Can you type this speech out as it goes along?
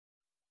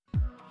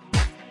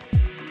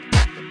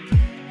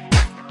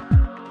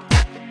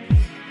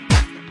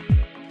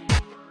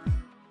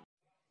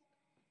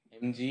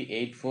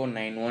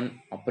MG8491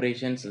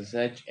 Operations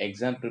Research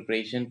Exam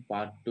Preparation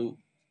Part 2.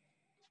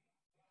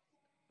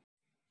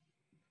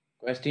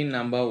 Question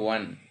number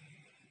 1.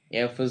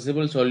 A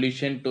feasible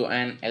solution to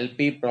an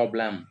LP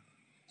problem.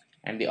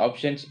 And the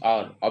options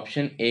are: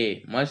 option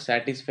A must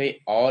satisfy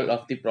all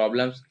of the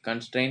problem's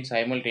constraints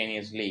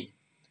simultaneously.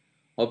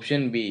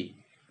 Option B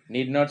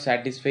need not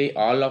satisfy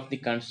all of the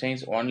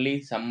constraints,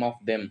 only some of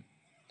them.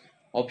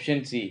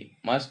 Option C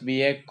must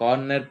be a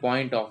corner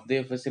point of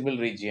the feasible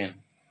region.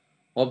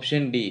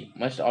 Option D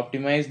must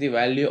optimize the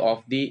value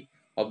of the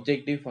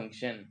objective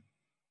function.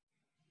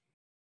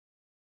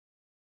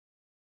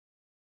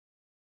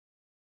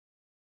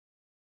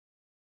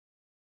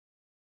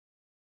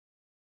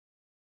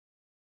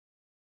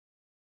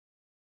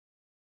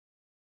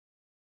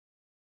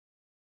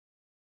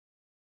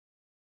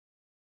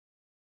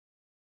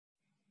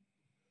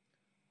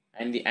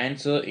 And the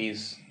answer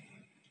is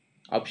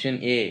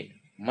option A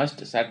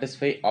must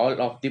satisfy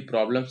all of the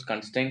problem's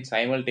constraints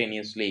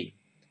simultaneously.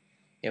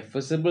 A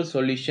feasible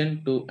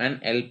solution to an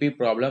LP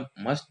problem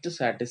must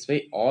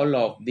satisfy all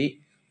of the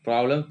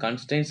problem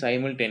constraints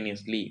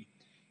simultaneously.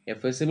 A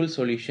feasible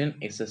solution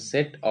is a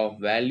set of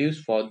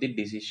values for the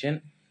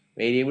decision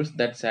variables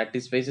that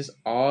satisfies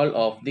all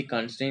of the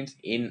constraints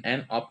in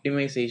an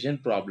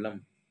optimization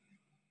problem.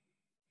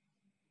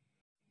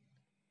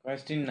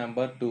 Question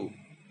number 2.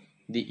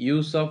 The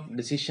use of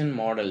decision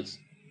models.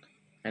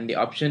 And the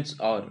options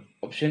are: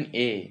 option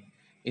A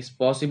is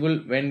possible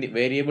when the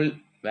variable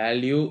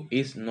value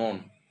is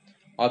known.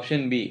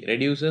 Option B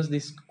reduces the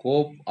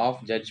scope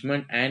of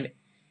judgment and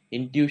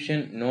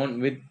intuition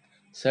known with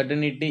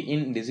certainty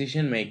in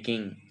decision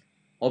making.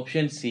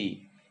 Option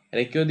C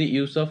require the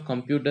use of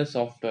computer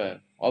software.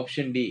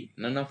 Option D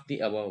none of the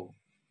above.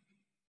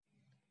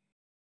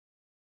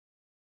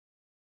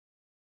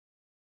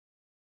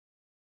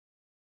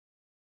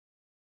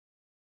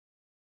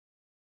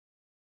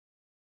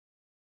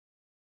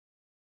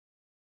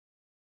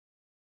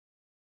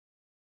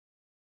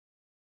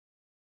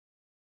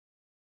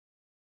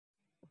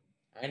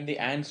 And the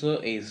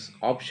answer is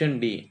option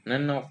D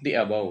none of the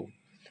above.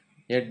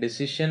 A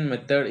decision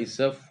method is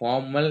a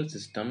formal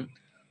system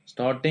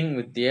starting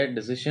with a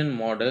decision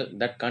model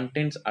that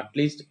contains at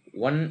least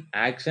one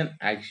action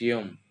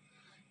axiom.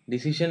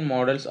 Decision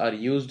models are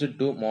used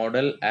to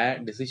model a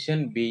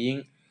decision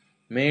being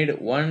made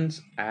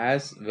once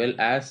as well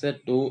as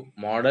to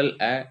model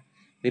a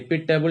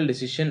repeatable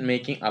decision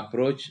making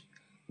approach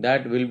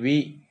that will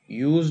be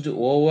used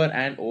over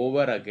and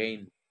over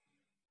again.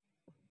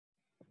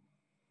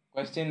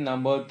 Question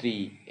number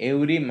 3.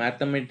 Every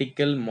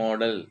mathematical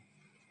model.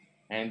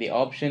 And the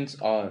options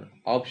are: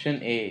 option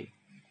A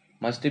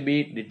must be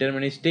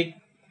deterministic,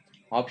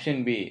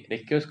 option B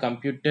requires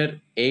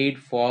computer aid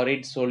for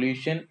its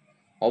solution,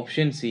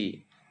 option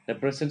C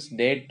represents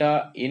data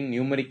in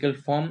numerical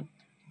form,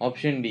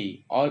 option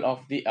D all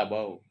of the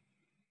above.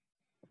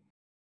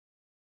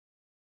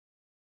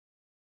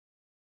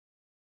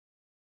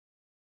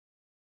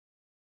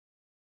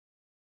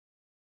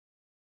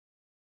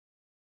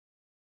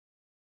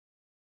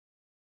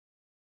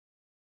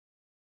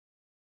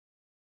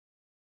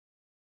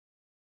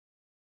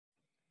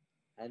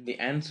 And the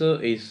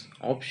answer is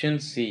option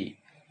C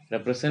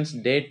represents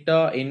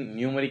data in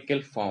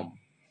numerical form.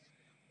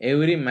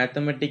 Every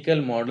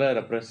mathematical model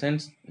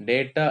represents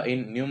data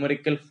in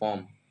numerical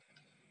form.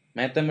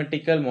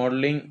 Mathematical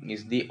modeling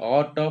is the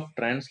art of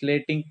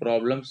translating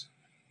problems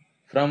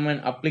from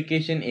an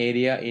application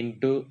area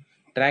into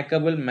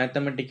trackable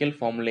mathematical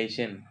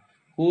formulation,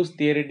 whose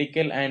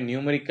theoretical and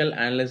numerical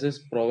analysis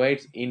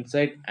provides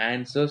insight,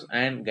 answers,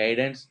 and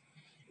guidance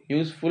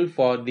useful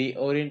for the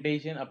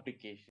orientation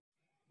application.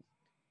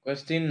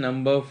 Question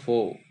number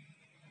 4.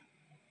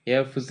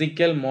 A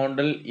physical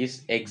model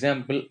is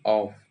example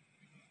of.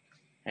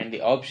 And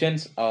the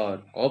options are: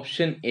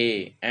 option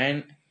A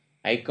an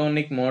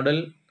iconic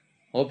model,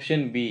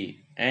 option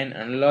B an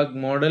analog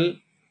model,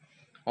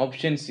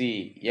 option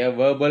C a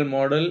verbal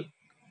model,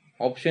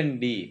 option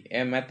D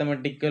a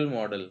mathematical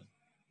model.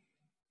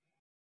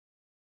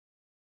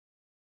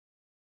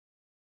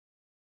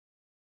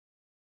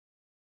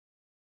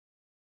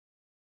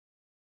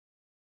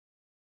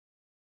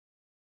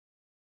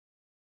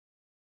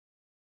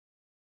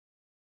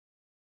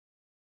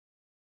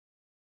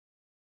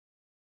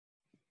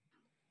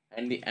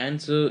 And the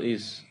answer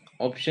is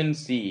option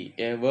C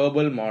a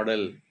verbal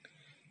model.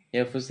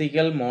 A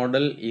physical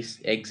model is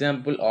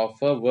example of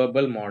a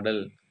verbal model.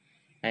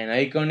 An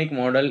iconic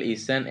model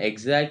is an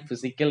exact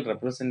physical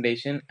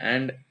representation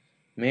and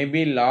may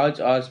be large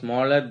or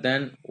smaller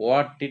than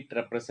what it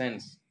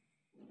represents.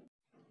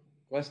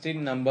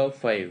 Question number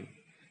 5.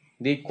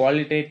 The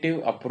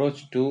qualitative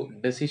approach to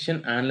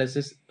decision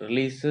analysis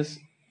releases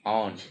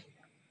on.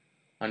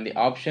 And the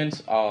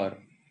options are: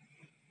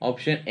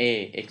 option A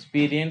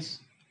experience,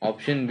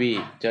 option B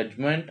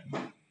judgment,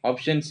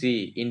 option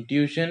C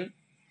intuition,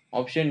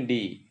 option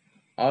D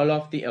all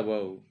of the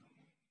above.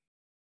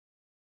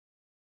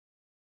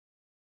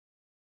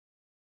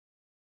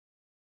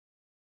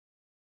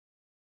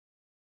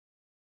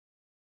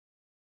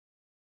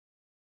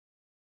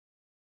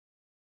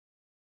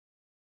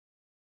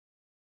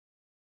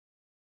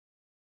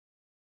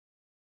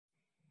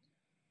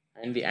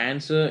 And the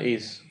answer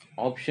is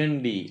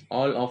option D,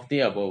 all of the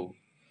above.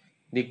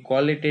 The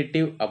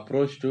qualitative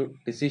approach to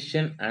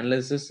decision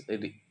analysis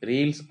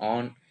relies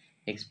on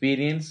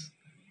experience,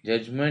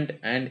 judgment,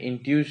 and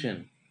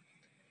intuition.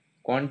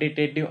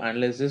 Quantitative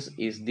analysis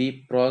is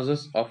the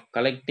process of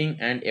collecting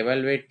and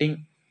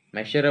evaluating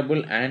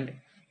measurable and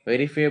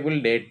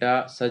verifiable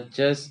data such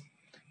as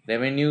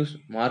revenues,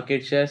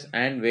 market shares,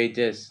 and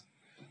wages.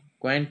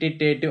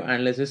 Quantitative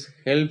analysis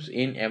helps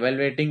in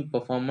evaluating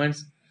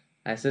performance,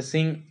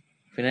 assessing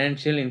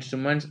financial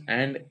instruments,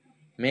 and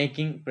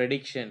making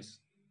predictions.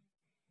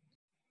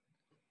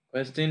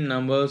 Question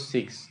number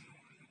 6.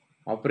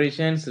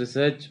 Operations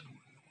research,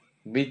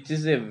 which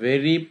is a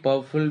very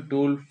powerful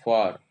tool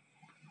for,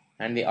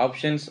 and the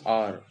options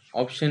are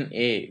option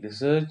A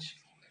research,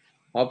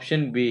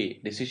 option B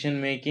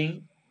decision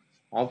making,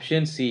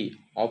 option C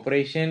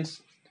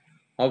operations,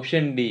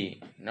 option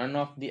D none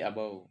of the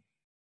above.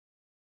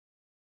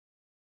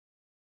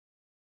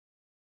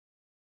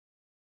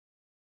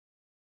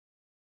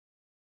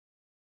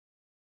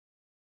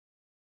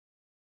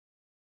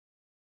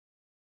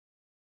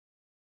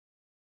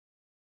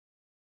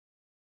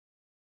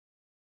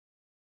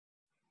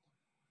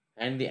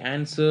 And the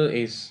answer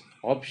is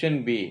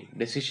option B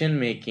decision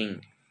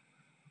making.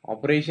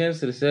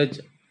 Operations research,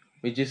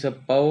 which is a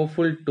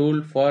powerful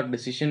tool for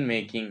decision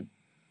making.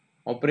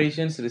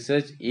 Operations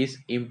research is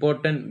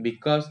important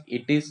because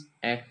it is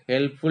a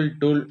helpful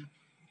tool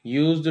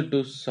used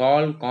to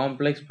solve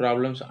complex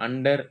problems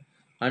under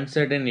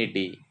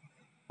uncertainty.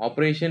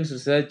 Operations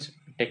research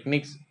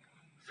techniques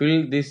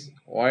fill this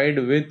void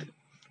with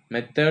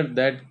methods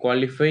that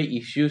qualify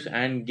issues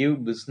and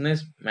give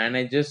business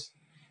managers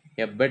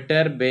a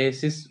better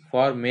basis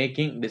for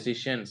making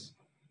decisions.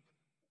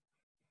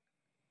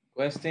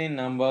 Question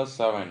number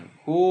 7.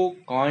 Who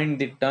coined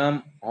the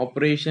term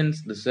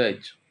operations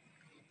research?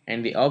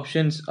 And the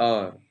options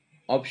are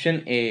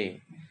option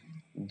A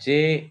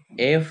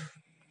J.F.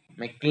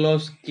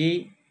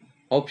 McCloskey,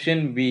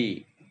 option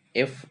B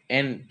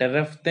F.N.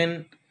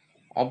 Teraften,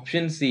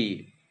 option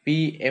C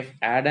P.F.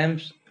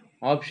 Adams,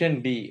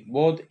 option D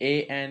both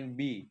A and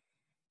B.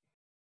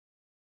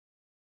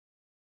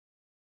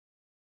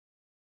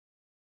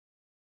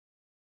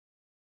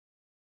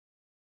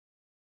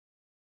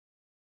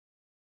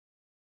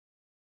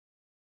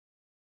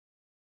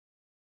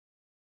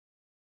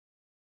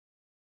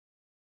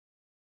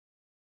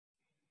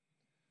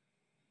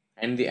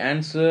 And the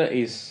answer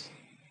is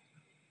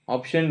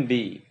option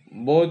D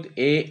both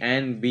A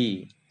and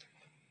B.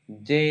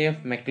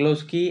 J.F.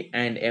 McCloskey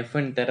and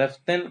F.N.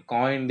 Teraften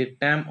coined the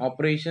term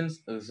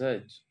operations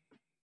research.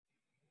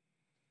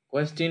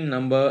 Question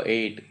number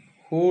 8.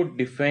 Who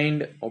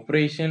defined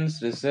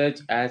operations research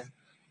as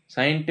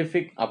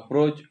scientific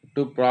approach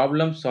to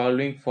problem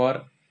solving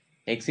for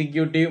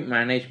executive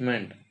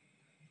management?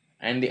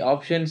 And the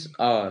options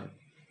are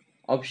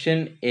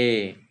option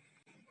A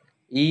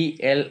E.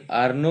 L.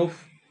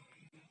 Arnouf,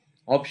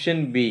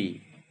 option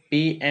B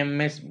P.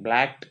 M. S.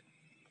 Black,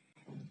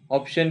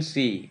 option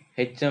C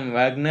H. M.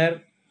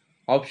 Wagner,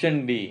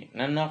 option D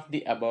none of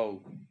the above.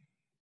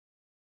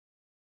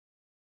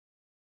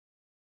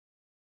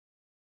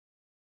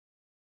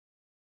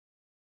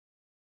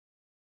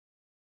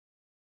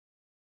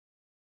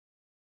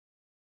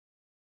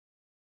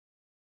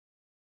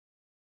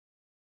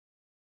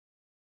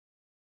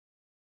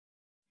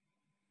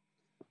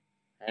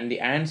 And the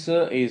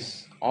answer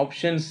is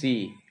option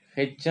C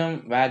H.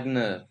 M.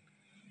 Wagner.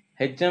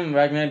 H. M.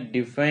 Wagner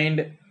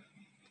defined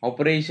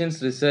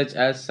operations research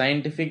as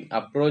scientific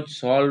approach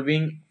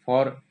solving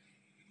for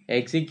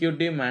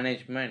executive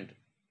management.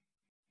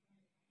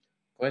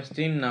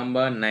 Question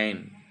number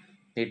 9.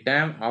 The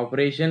term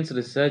operations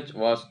research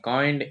was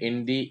coined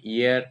in the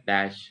year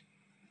dash,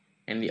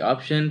 and the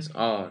options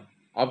are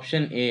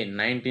option A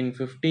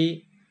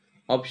 1950,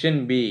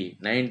 option B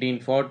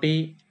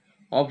 1940,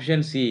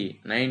 option C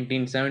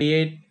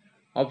 1978,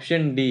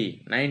 option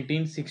D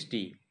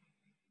 1960.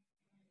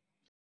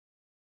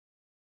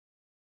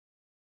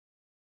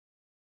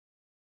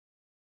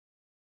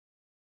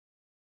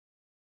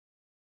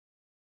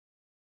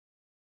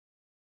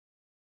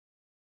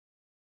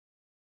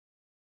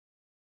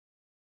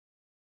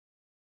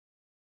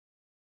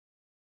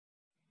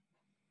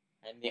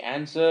 And the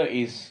answer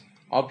is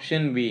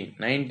option B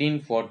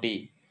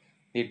 1940.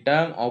 The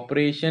term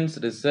operations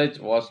research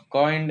was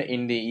coined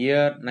in the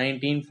year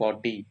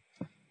 1940.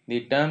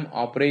 The term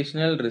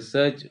operational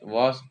research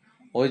was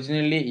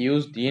originally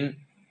used in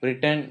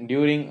Britain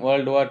during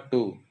World War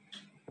II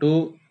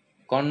to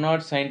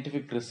connote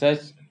scientific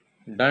research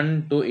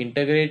done to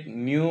integrate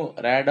new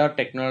radar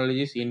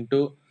technologies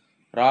into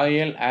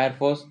Royal Air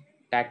Force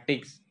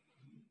tactics.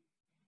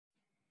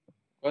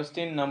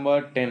 Question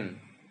number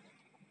 10.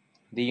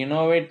 The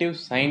innovative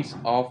science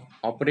of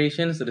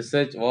operations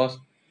research was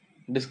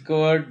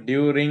discovered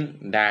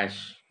during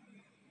dash,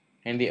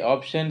 and the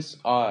options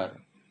are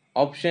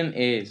option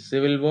A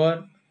Civil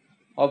War,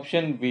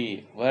 option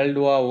B World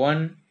War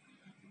One,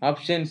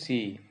 option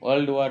C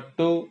World War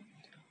Two,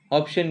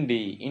 option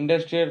D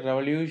Industrial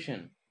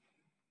Revolution.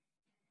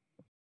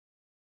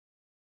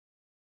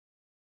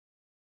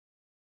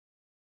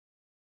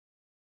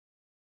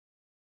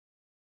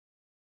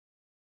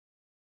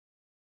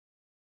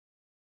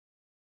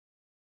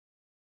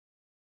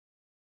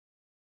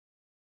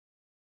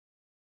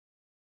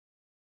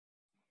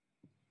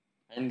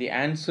 And the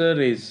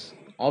answer is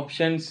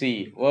option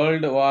C,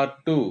 World War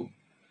II.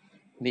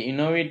 The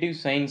innovative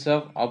science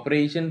of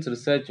operations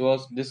research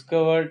was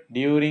discovered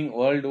during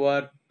World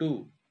War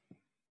II.